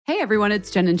Hey everyone, it's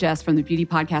Jen and Jess from the beauty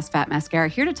podcast Fat Mascara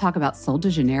here to talk about Sol de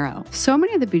Janeiro. So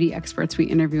many of the beauty experts we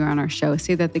interview on our show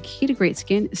say that the key to great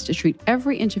skin is to treat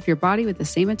every inch of your body with the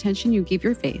same attention you give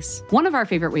your face. One of our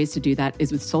favorite ways to do that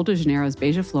is with Sol de Janeiro's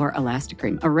Beija Flor Elastic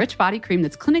Cream, a rich body cream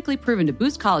that's clinically proven to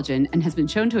boost collagen and has been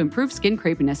shown to improve skin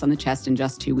crepiness on the chest in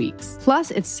just 2 weeks.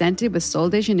 Plus, it's scented with Sol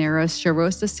de Janeiro's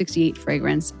Charosta 68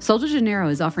 fragrance. Sol de Janeiro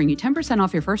is offering you 10%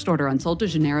 off your first order on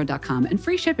soldejaneiro.com and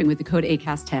free shipping with the code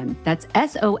ACAST10. That's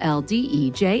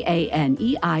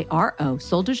SOLDEJANEIRO,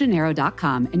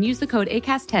 soldejaneiro.com, and use the code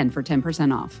ACAST10 for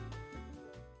 10% off.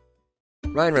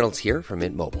 Ryan Reynolds here from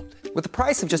Mint Mobile. With the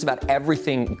price of just about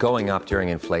everything going up during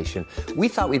inflation, we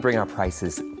thought we'd bring our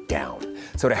prices down.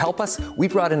 So to help us, we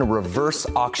brought in a reverse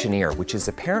auctioneer, which is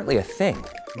apparently a thing.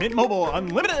 Mint Mobile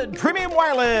Unlimited Premium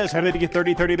Wireless. How to get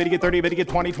 30, 30, bit to get 30, bit to get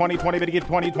 20, 20, 20, bit to get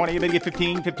 20, 20, bit to get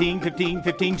 15, 15, 15,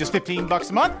 15, just $15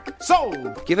 a month?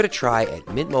 Sold! Give it a try at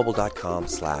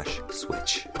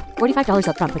mintmobile.com/switch. $45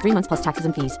 up front for 3 months plus taxes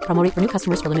and fees. Promo rate for new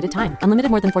customers for limited time. Unlimited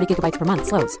more than 40 gigabytes per month.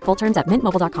 Slows full terms at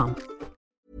mintmobile.com.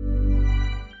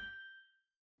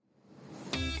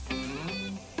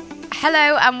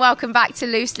 Hello and welcome back to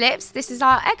Loose Lips. This is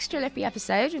our extra Lippy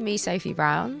episode with me, Sophie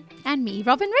Brown. And me,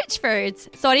 Robin Richford.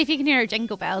 Sorry if you can hear our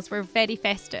jingle bells. We're very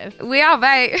festive. We are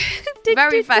very,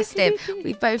 very festive.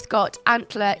 We've both got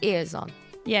antler ears on.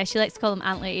 Yeah, she likes to call them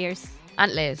antler ears.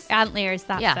 Antlers. Antlers,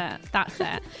 that's it. That's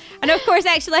it. And of course,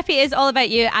 Extra Lippy is all about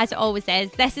you, as it always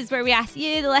is. This is where we ask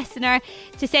you, the listener,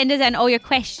 to send us in all your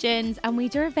questions, and we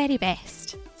do our very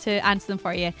best to answer them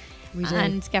for you. We do.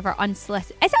 And give our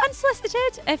unsolicited. Is it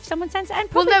unsolicited if someone sends it in?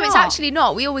 Probably well, no, not. It's actually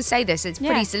not. We always say this. It's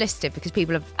pretty solicited because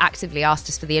people have actively asked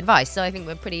us for the advice. So I think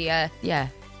we're pretty, I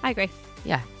agree.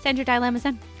 Yeah. Send your dilemmas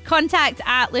in. Contact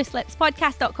at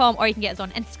looselipspodcast.com, or you can get us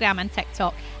on Instagram and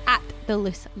TikTok at the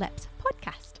Loose Lips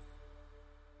Podcast.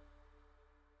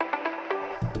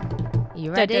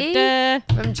 You ready?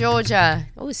 From Georgia.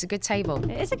 Oh, it's a good table.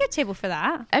 It is a good table for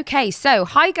that. Okay, so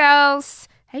hi girls.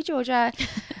 Hey Georgia.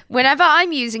 Whenever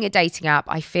I'm using a dating app,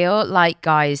 I feel like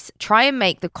guys try and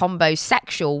make the combo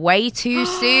sexual way too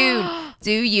soon.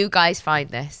 Do you guys find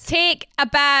this? Take a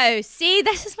bow. See,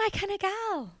 this is my kind of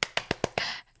gal.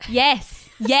 Yes,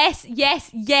 right?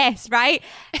 Yes.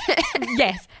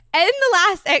 In the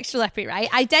last Extra Lippy, right,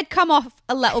 I did come off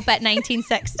a little bit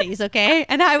 1960s, okay?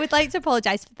 And I would like to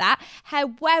apologise for that.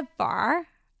 However,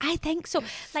 I think so.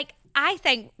 Right,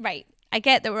 I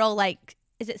get that we're all like,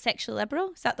 is it sexually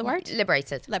liberal? Is that the word?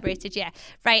 Liberated, yeah.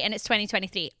 Right, and it's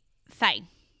 2023. Fine.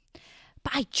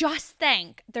 But I just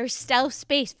think there's still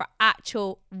space for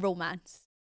actual romance.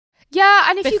 Yeah,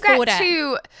 and if you get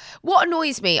to... What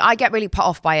annoys me, I get really put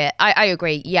off by it. I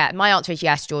agree. Yeah, my answer is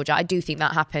yes, Georgia. I do think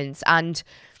that happens. And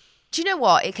do you know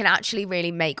what? It can actually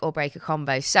really make or break a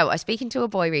combo. So I was speaking to a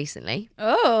boy recently.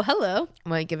 Oh, hello. I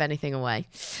won't give anything away.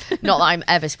 Not that I'm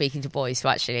ever speaking to boys, so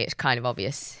actually it's kind of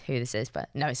obvious who this is, but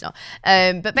no, it's not.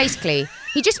 But basically,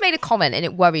 he just made a comment and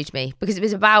it worried me because it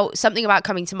was about something about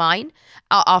coming to mine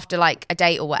after like a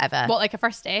date or whatever. What, like a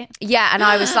first date? Yeah, and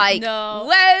I was like,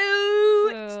 no.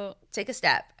 Whoa! Take a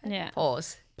step. Yeah.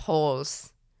 Pause.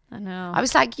 I know. I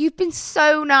was like, you've been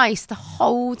so nice the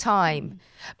whole time.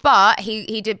 But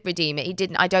he did redeem it. He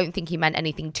didn't. I don't think he meant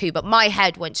anything too. But my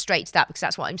head went straight to that because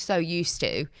that's what I'm so used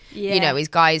to. Yeah. You know, is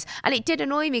guys. And it did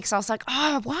annoy me because I was like,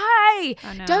 oh, why?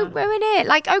 Don't ruin it.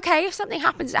 Like, okay, if something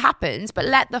happens, it happens. But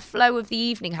let the flow of the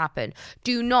evening happen.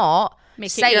 Do not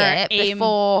say it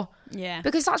before. Yeah.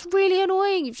 Because that's really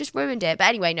annoying. You've just ruined it. But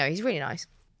anyway, no, he's really nice.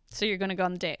 So you're going to go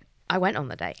on the date? I went on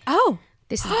the date. Oh.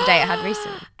 This is the date I had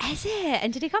recently. Is it?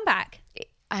 And did he come back?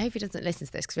 I hope he doesn't listen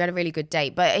to this because we had a really good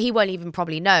date, but he won't even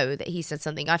probably know that he said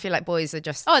something. I feel like boys are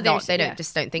just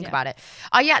don't think about it.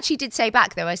 I actually did say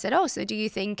back though, I said, oh, so do you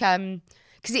think,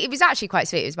 because it was actually quite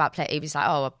sweet. It was about play. He was like,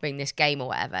 oh, I'll bring this game or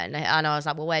whatever. And I was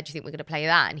like, well, where do you think we're going to play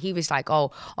that? And he was like,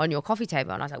 oh, on your coffee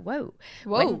table. And I was like, whoa.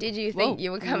 When did you think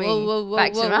you were coming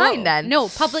back to mine then? No,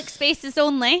 public spaces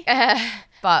only.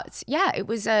 But yeah, it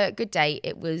was a good date.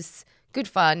 It was good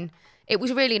fun. It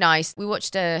was really nice. We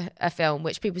watched a film,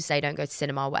 which people say don't go to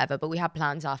cinema or whatever, but we had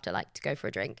plans after, like, to go for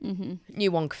a drink. Mm-hmm.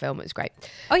 New Wonka film. It was great.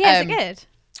 Oh, yeah, is it good?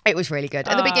 It was really good.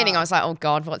 At the beginning, I was like, oh,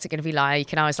 God, what's it going to be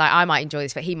like? And I was like, I might enjoy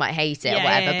this, but he might hate it or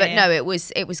whatever. But no, it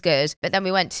was good. But then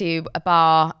we went to a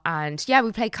bar and,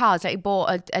 we played cards. Like, we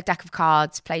bought a deck of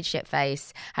cards, played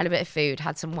shitface, had a bit of food,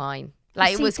 had some wine.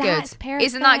 Like, it was good. Perfect.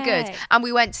 Isn't that good? And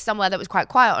we went to somewhere that was quite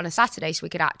quiet on a Saturday so we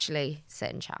could actually sit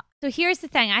and chat. So here's the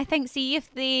thing. I think, see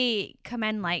if they come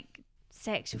in like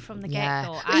sexual from the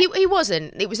get-go. He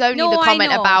wasn't. It was only the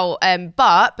comment about,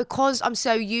 but because I'm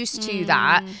so used to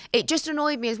that, it just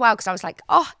annoyed me as well because I was like,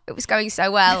 oh, it was going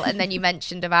so well. And then you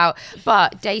mentioned about,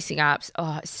 but dating apps,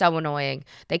 oh, it's so annoying.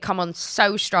 They come on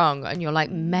so strong and you're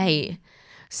like, mate,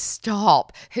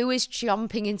 stop. Who is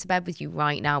jumping into bed with you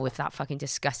right now with that fucking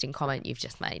disgusting comment you've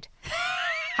just made?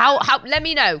 How? Let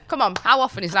me know. Come on. How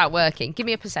often is that working? Give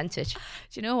me a percentage. Do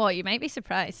you know what? You might be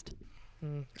surprised.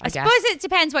 I suppose it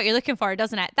depends what you're looking for,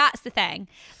 doesn't it? That's the thing.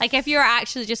 Like if you're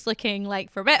actually just looking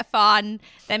like for a bit of fun,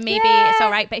 then maybe it's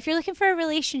all right. But if you're looking for a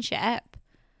relationship,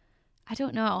 I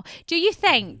don't know. Do you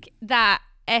think that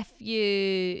if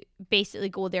you basically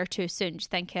go there too soon, do you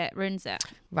think it ruins it?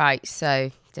 Right.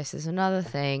 So this is another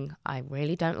thing I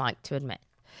really don't like to admit.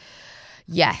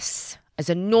 Yes. As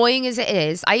annoying as it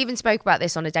is, I even spoke about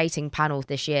this on a dating panel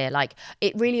this year. Like,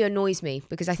 it really annoys me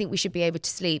because I think we should be able to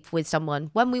sleep with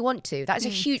someone when we want to. That's a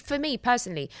huge, for me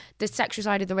personally, the sexual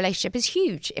side of the relationship is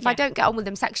huge. If I don't get on with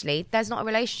them sexually, there's not a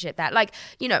relationship there. Like,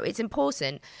 you know, it's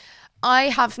important. I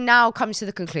have now come to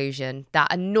the conclusion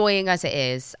that annoying as it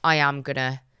is, I am going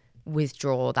to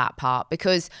withdraw that part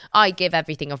because I give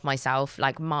everything of myself,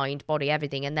 like mind, body,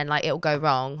 everything. And then like it'll go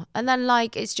wrong. And then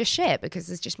like it's just shit because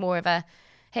there's just more of a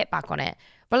hit back on it.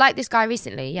 But like this guy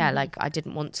recently, like I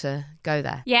didn't want to go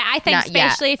there. Yeah, I think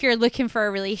especially if you're looking for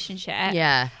a relationship.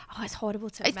 Yeah. Oh, it's horrible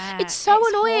to admit. It's so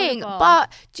annoying. Horrible.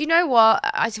 But do you know what?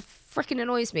 It freaking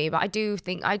annoys me, but I do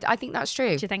think, I think that's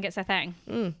true. Do you think it's a thing?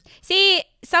 See,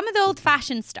 some of the old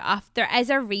fashioned stuff, there is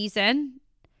a reason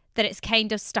that it's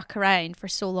kind of stuck around for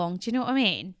so long. Do you know what I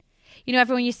mean? You know,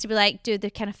 everyone used to be like, do the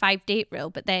kind of 5-date rule,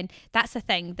 but then that's the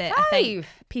thing that I think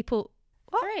people...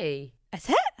 What? 3. Is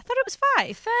it? I thought it was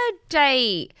 5. 3rd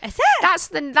date. Is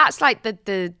it? That's like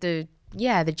the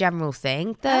general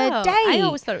thing. 3rd date. I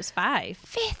always thought it was 5.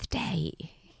 5th date.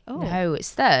 Oh. No,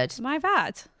 it's 3rd. My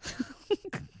bad.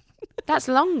 That's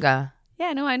longer.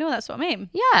 Yeah, no, I know. That's what I mean.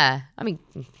 Yeah. I mean,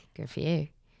 good for you.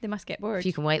 They must get bored. If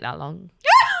you can wait that long.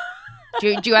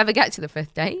 do you ever get to the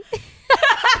 5th date?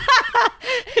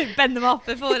 Bend them off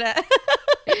before it.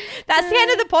 That's the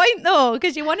end of the point, though,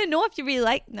 because you want to know if you really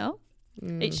like. No.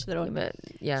 Each their own. But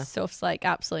yeah, Soph's like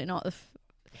absolutely not the.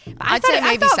 I'd say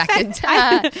maybe 2nd.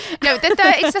 No,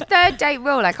 it's the 3rd date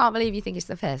rule. I can't believe you think it's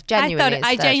the 5th. Genuinely,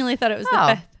 I genuinely thought it was the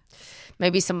 5th.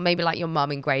 Maybe like your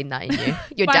mum ingrained that in you.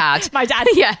 Your dad. My dad.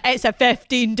 Yeah, it's a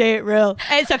 15-date rule.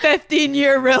 It's a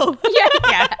 15-year rule.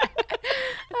 Yeah.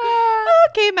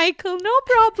 Okay, Michael, no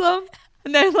problem.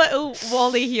 And then little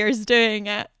Wally here's doing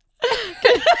it.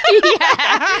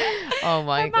 Oh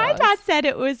my god. My dad said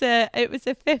it was a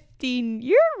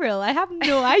 15-year rule. I have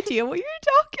no idea what you're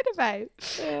talking about.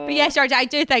 But yes, Georgia, I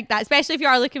do think that, especially if you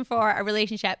are looking for a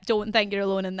relationship, don't think you're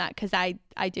alone in that, because I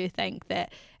do think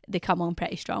that they come on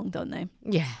pretty strong, don't they?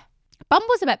 Yeah.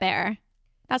 Bumble's a bit better.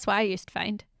 That's what I used to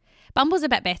find. Bumble's a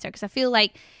bit better because I feel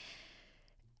like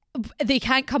they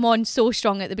can't come on so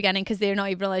strong at the beginning because they're not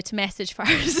even allowed to message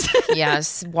first.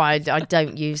 Yes, why I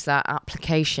don't use that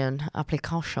application.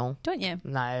 Don't you?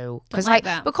 No,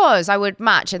 because I would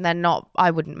match and then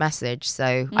I wouldn't message.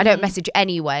 So I don't message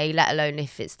anyway, let alone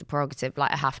if it's the prerogative.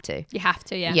 Like I have to. You have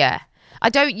to, yeah. Yeah.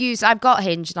 I've got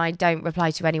Hinge and I don't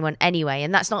reply to anyone anyway.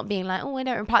 And that's not being like, oh, I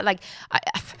don't reply. Like,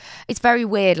 it's very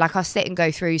weird. Like, I'll sit and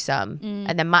go through some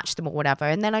and then match them or whatever.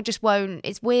 And then I just won't.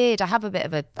 It's weird. I have a bit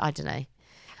of I don't know.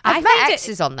 I've met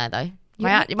exes on there, though.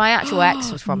 My actual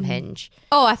ex was from Hinge.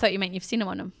 Oh, I thought you meant you've seen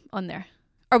him on there.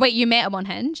 Or wait, you met him on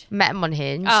Hinge? Met him on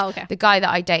Hinge. Oh, okay. The guy that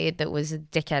I dated that was a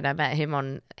dickhead, I met him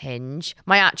on Hinge.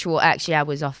 My actual ex,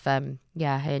 was off,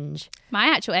 Hinge. My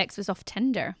actual ex was off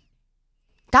Tinder.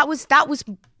 That was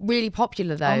really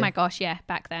popular though. Oh my gosh, yeah,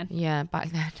 back then. Yeah,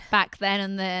 back then. Back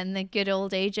then in the good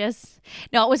old ages.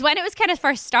 No, it was when it was kind of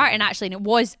first starting actually, and it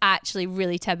was actually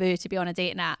really taboo to be on a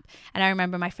dating app. And I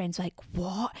remember my friends were like,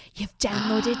 "What? You've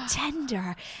downloaded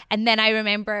Tinder?" And then I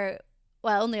remember,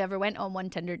 well, I only ever went on one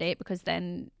Tinder date because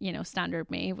then, standard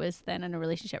me was then in a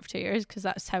relationship for 2 years because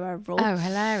that's how I rolled. Oh,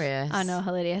 hilarious. I know,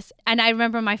 hilarious. And I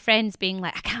remember my friends being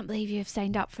like, I can't believe you've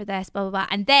signed up for this, blah, blah, blah.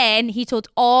 And then he told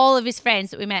all of his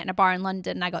friends that we met in a bar in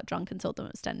London and I got drunk and told them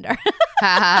it was Tinder.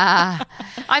 I was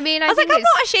like, I'm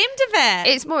not ashamed of it.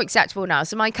 It's more acceptable now.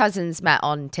 So my cousins met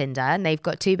on Tinder and they've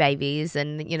got 2 babies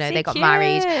and, they got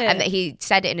married. And that he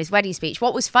said it in his wedding speech.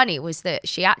 What was funny was that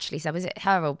she actually said, was it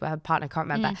her or her partner? I can't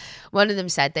remember. One of them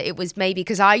said that it was maybe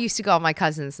because I used to go on my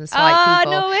cousins and swipe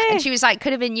people. No way. And she was like,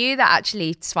 could have been you that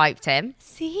actually swiped him.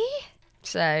 See?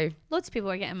 So loads of people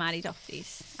are getting married off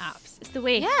these apps. It's the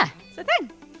way. Yeah. It's the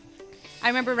thing. I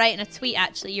remember writing a tweet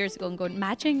actually years ago and going,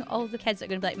 imagine all the kids that are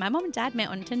going to be like, my mum and dad met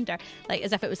on Tinder, like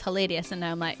as if it was hilarious. And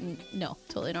now I'm like, no,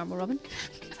 totally normal, Robin.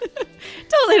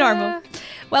 Totally normal.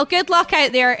 Well, good luck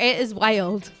out there. It is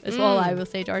wild, is all I will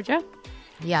say, Georgia.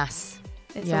 Yes.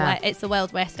 It's the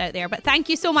Wild West out there. But thank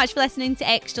you so much for listening to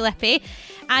Extra Lippy.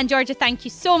 And Georgia, thank you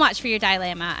so much for your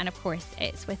dilemma. And of course,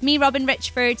 it's with me, Robin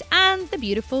Richford, and the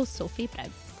beautiful Sophie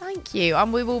Brown. Thank you.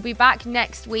 And we will be back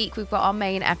next week. We've got our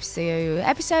main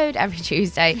episode every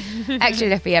Tuesday, Extra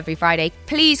Lippy every Friday.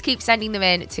 Please keep sending them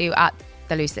in to at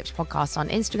the Loose Lips Podcast on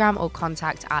Instagram or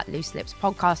contact at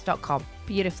looselipspodcast.com.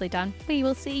 Beautifully done. We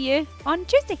will see you on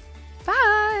Tuesday. Bye.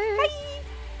 Bye.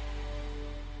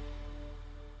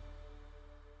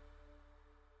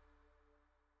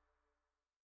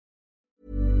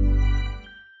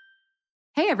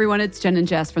 Hey everyone, it's Jen and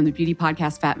Jess from the beauty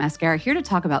podcast Fat Mascara here to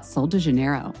talk about Sol de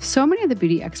Janeiro. So many of the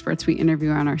beauty experts we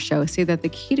interview on our show say that the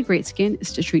key to great skin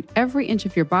is to treat every inch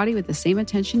of your body with the same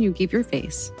attention you give your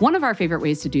face. One of our favorite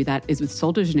ways to do that is with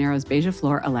Sol de Janeiro's Beija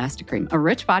Flor Elastic Cream, a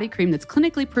rich body cream that's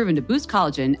clinically proven to boost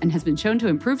collagen and has been shown to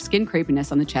improve skin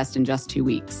crepiness on the chest in just 2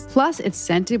 weeks. Plus, it's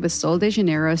scented with Sol de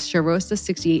Janeiro's Charosta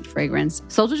 68 fragrance.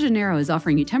 Sol de Janeiro is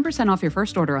offering you 10% off your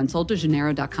first order on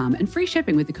soldejaneiro.com and free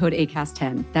shipping with the code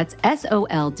ACAST10. That's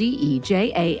SOLDEJANEIRO,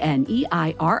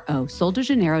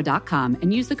 soldejaneiro.com,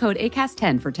 and use the code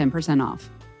ACAST10 for 10% off.